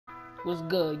What's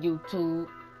good, YouTube?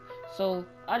 So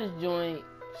I just joined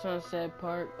Sunset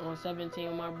Park on 17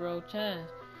 with my bro Chaz,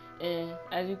 and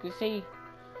as you can see,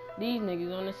 these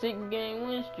niggas on a 6-game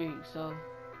win streak. So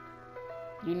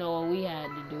you know what we had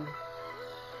to do?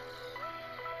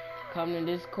 Come to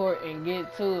this court and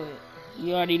get to it.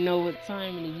 You already know what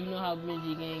time it is. You know how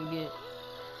Benji gang get.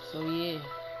 So yeah,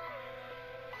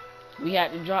 we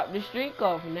had to drop the streak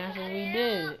off, and that's what we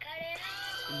did.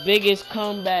 Biggest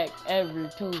comeback ever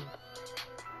too.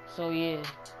 So yeah,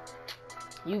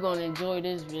 you gonna enjoy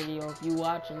this video if you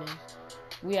watching this.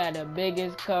 We had the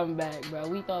biggest comeback, bro.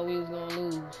 We thought we was gonna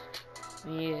lose.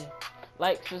 Yeah.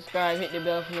 Like, subscribe, hit the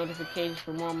bell for notifications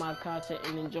for more of my content,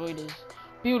 and enjoy this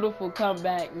beautiful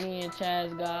comeback me and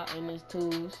Chaz got in his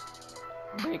twos.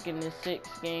 Breaking the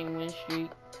 6-game win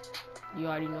streak. You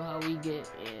already know how we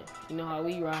get. Yeah. You know how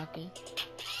we rocking.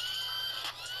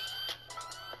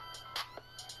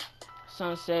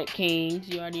 Sunset Kings.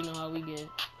 You already know how we get.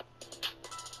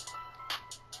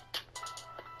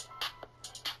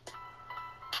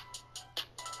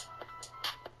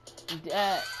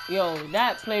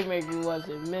 That playmaker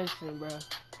wasn't missing, bro.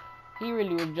 He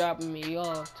really was dropping me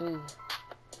off too.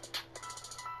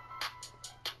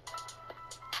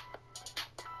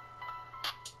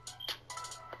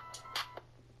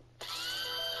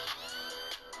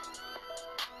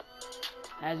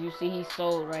 As you see, he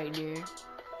sold right there.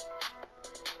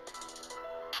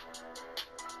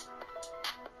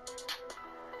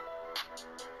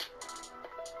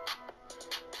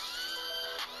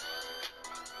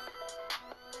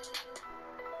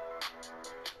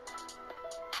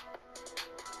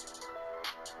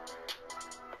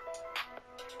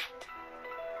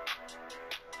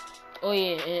 Oh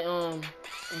yeah, and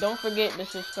don't forget to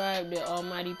subscribe to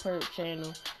Almighty Perk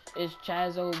channel. It's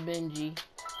Chazo Benji,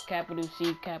 capital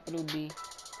C, capital B.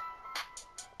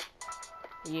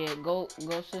 Yeah, go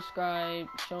subscribe.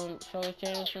 Show his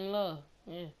channel some love.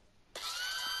 Yeah,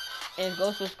 and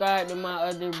go subscribe to my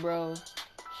other bro,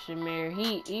 Shamir.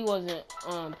 He wasn't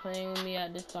playing with me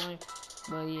at this time,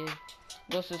 but yeah,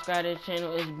 go subscribe to his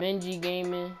channel. It's Benji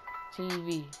Gaming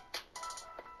TV.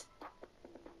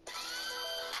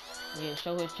 Yeah,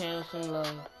 show his channel some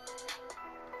love.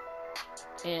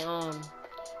 And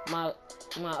my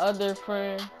other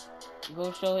friend,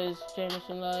 go show his channel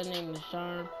some love. His name is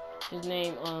Sharm. His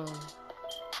name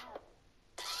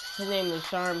is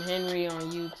Sharm Henry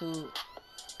on YouTube.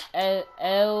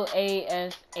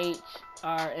 LASHRM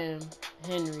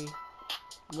Henry.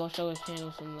 Go show his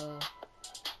channel some love.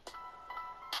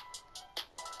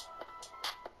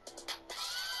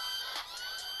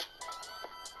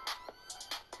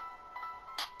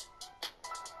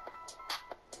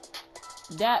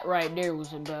 That right there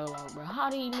was a bailout, bro. How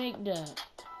did he make that?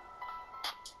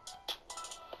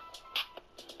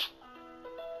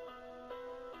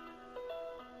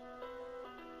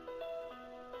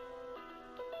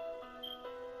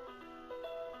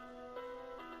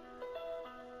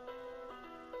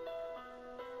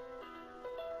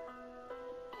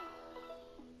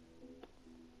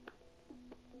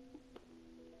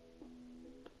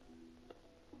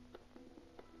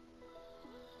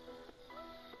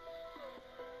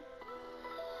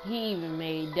 He even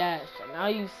made that. So now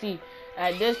you see,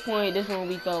 at this point, this one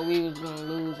we thought we was gonna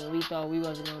lose, and we thought we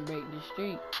wasn't gonna break the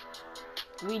streak.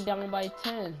 We down by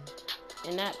 10,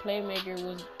 and that playmaker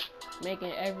was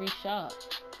making every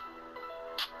shot.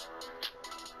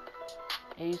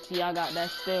 And you see, I got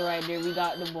that steal right there. We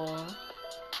got the ball.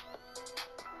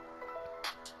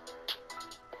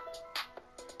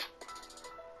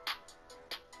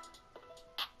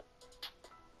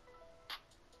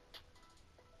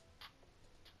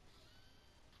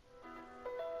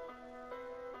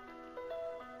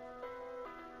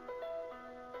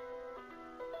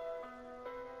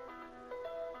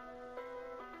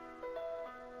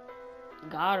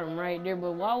 Got him right there,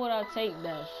 but why would I take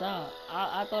that shot?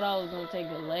 I thought I was going to take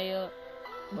a layup,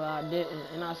 but I didn't,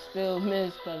 and I still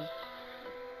missed, because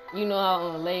you know how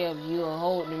on layups you will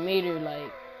hold the meter,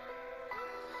 like,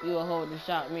 you will hold the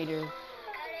shot meter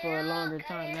for a longer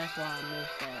time. That's why I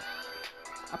missed that.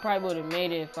 I probably would have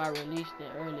made it if I released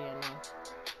it earlier enough.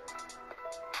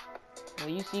 Well,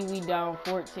 you see we down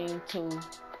 14-2.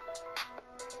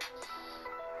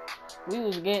 We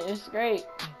was getting straight.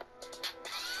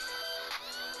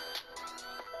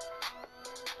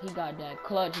 He got that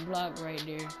clutch block right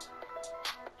there.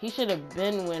 He should have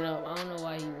been went up. I don't know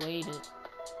why he waited.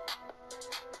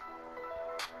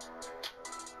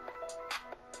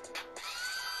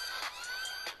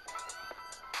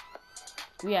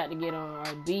 We had to get on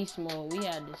our beast mode. We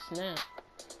had to snap.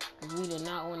 Because we did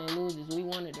not want to lose this. We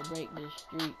wanted to break this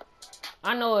streak.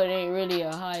 I know it ain't really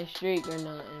a high streak or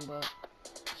nothing, but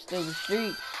still a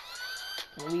streak.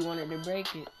 And we wanted to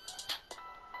break it.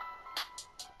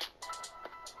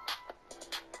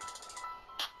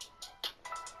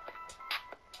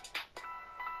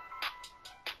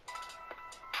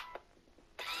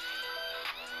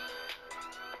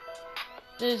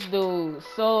 This dude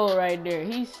sold right there.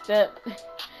 He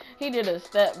did a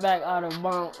step back out of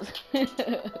bounds.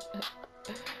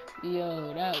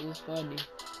 Yo, that was funny.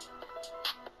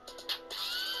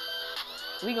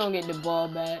 We gonna get the ball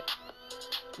back.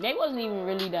 They wasn't even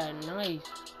really that nice.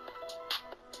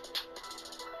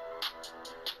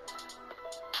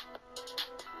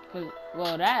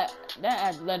 Well, that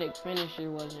athletic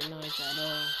finisher wasn't nice at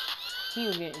all. He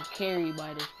was getting carried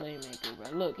by this playmaker,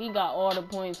 bro. Look, he got all the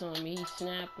points on me. He's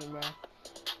snapping, bro.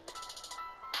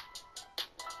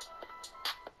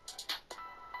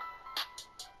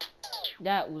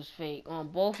 That was fake. On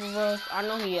both of us, I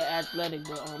know he athletic,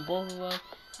 but on both of us,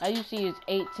 as you see, it's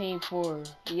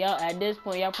 18-4. Y'all, at this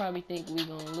point, y'all probably think we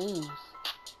gonna lose.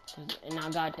 And I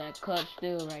got that cut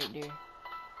still right there.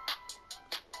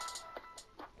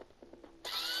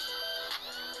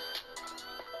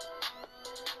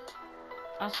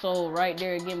 I sold right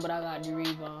there again, but I got the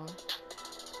rebound.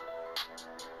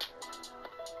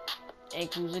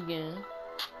 Ankles again.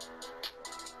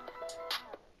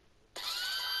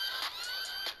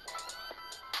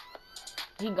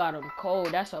 He got him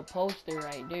cold. That's a poster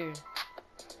right there.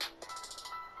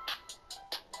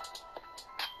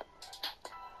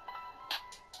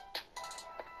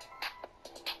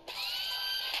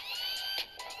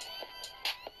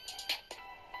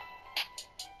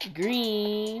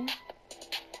 Green.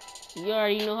 You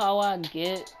already know how I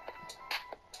get.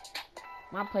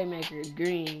 My playmaker is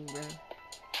green, bro.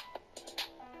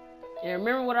 And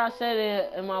remember what I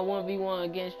said in my 1v1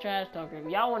 against Trash Talker.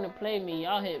 If y'all want to play me,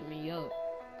 y'all hit me up.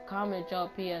 Comment y'all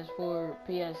PS4,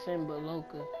 PSN below,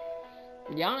 cause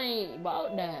y'all ain't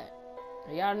about that.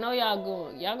 Y'all know y'all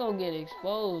gonna get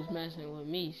exposed messing with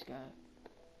me, Scott.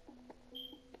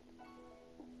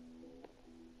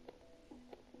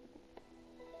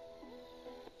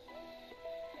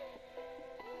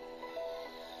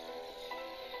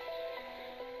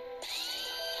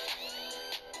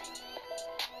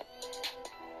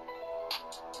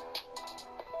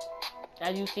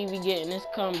 As you see, we getting this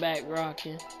comeback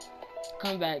rocking.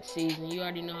 Comeback season. You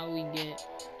already know how we get.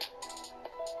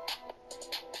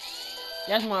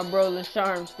 That's my bro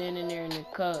LaSharm standing there in the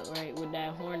cut, right, with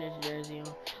that Hornets jersey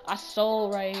on. I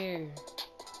sold right here.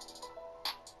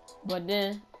 But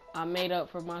then, I made up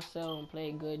for myself and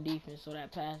played good defense so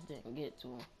that pass didn't get to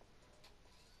him.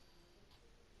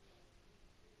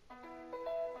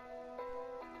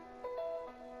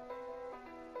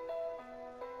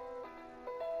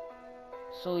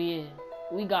 So yeah,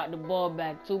 we got the ball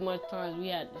back too much times. We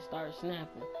had to start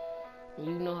snapping. And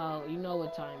you know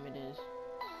what time it is.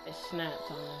 It's snap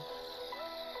time.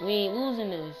 We ain't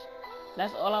losing this.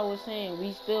 That's all I was saying.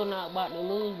 We still not about to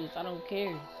lose this. I don't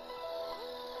care.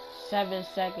 7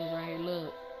 seconds right here.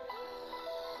 Look.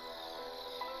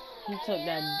 He took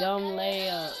that dumb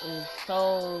layup and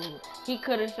so he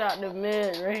could have shot the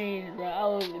mid range, bro. I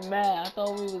was mad. I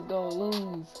thought we was gonna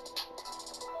lose.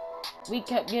 We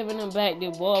kept giving him back the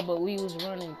ball, but we was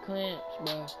running clamps,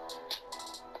 bro.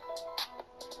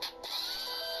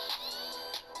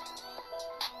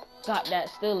 Got that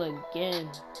still again.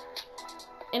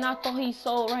 And I thought he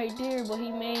sold right there, but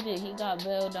he made it. He got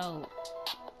bailed out.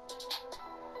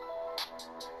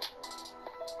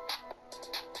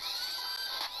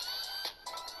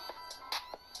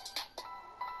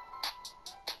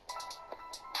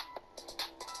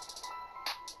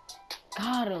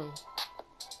 Got him.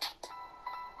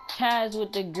 Chaz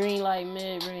with the green light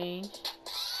mid-range.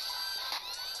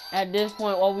 At this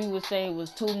point, all we was saying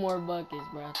was 2 more buckets,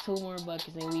 bro. 2 more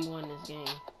buckets and we won this game.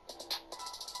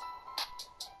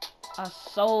 I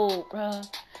sold, bro.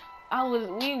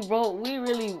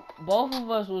 Both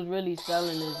of us was really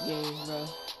selling this game, bro.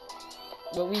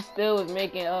 But we still was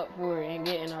making up for it and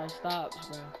getting our stops,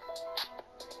 bro.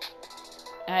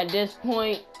 At this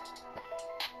point,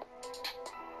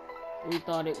 we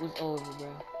thought it was over,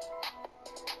 bro.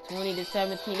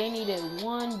 20-17. They needed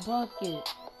 1 bucket.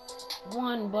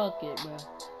 1 bucket, bro.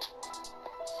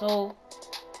 So,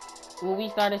 when we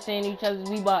started saying to each other,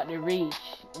 we about to reach.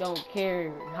 Don't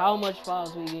care how much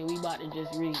fouls we get, we about to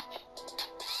just reach.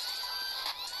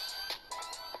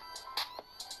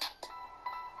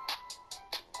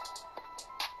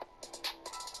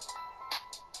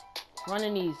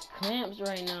 Running these clamps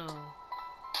right now.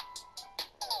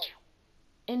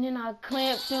 And then I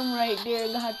clamped him right there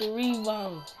and got the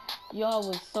rebound. Y'all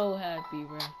was so happy,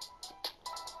 bro.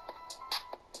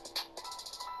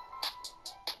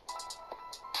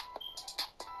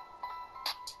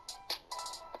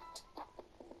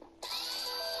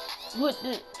 with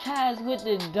the Chaz with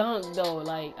the dunk though.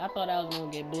 Like, I thought I was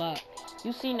gonna get blocked.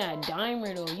 You seen that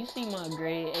dimer though. You see my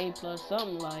grade A plus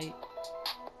something like.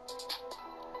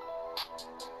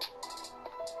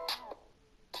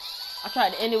 I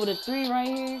tried to end it with a 3 right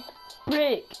here.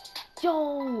 Brick.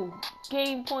 Yo,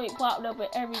 game point popped up and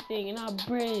everything, and I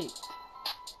bricked.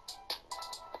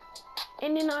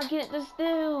 And then I get the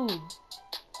steal.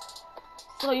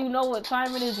 So you know what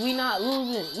time it is. We not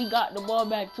losing. We got the ball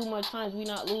back too much times. We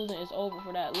not losing. It's over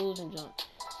for that losing jump.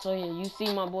 So yeah, you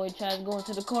see my boy Chaz going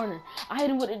to the corner. I hit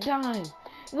him with a dime.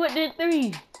 With the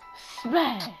 3.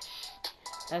 Splash.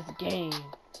 That's game.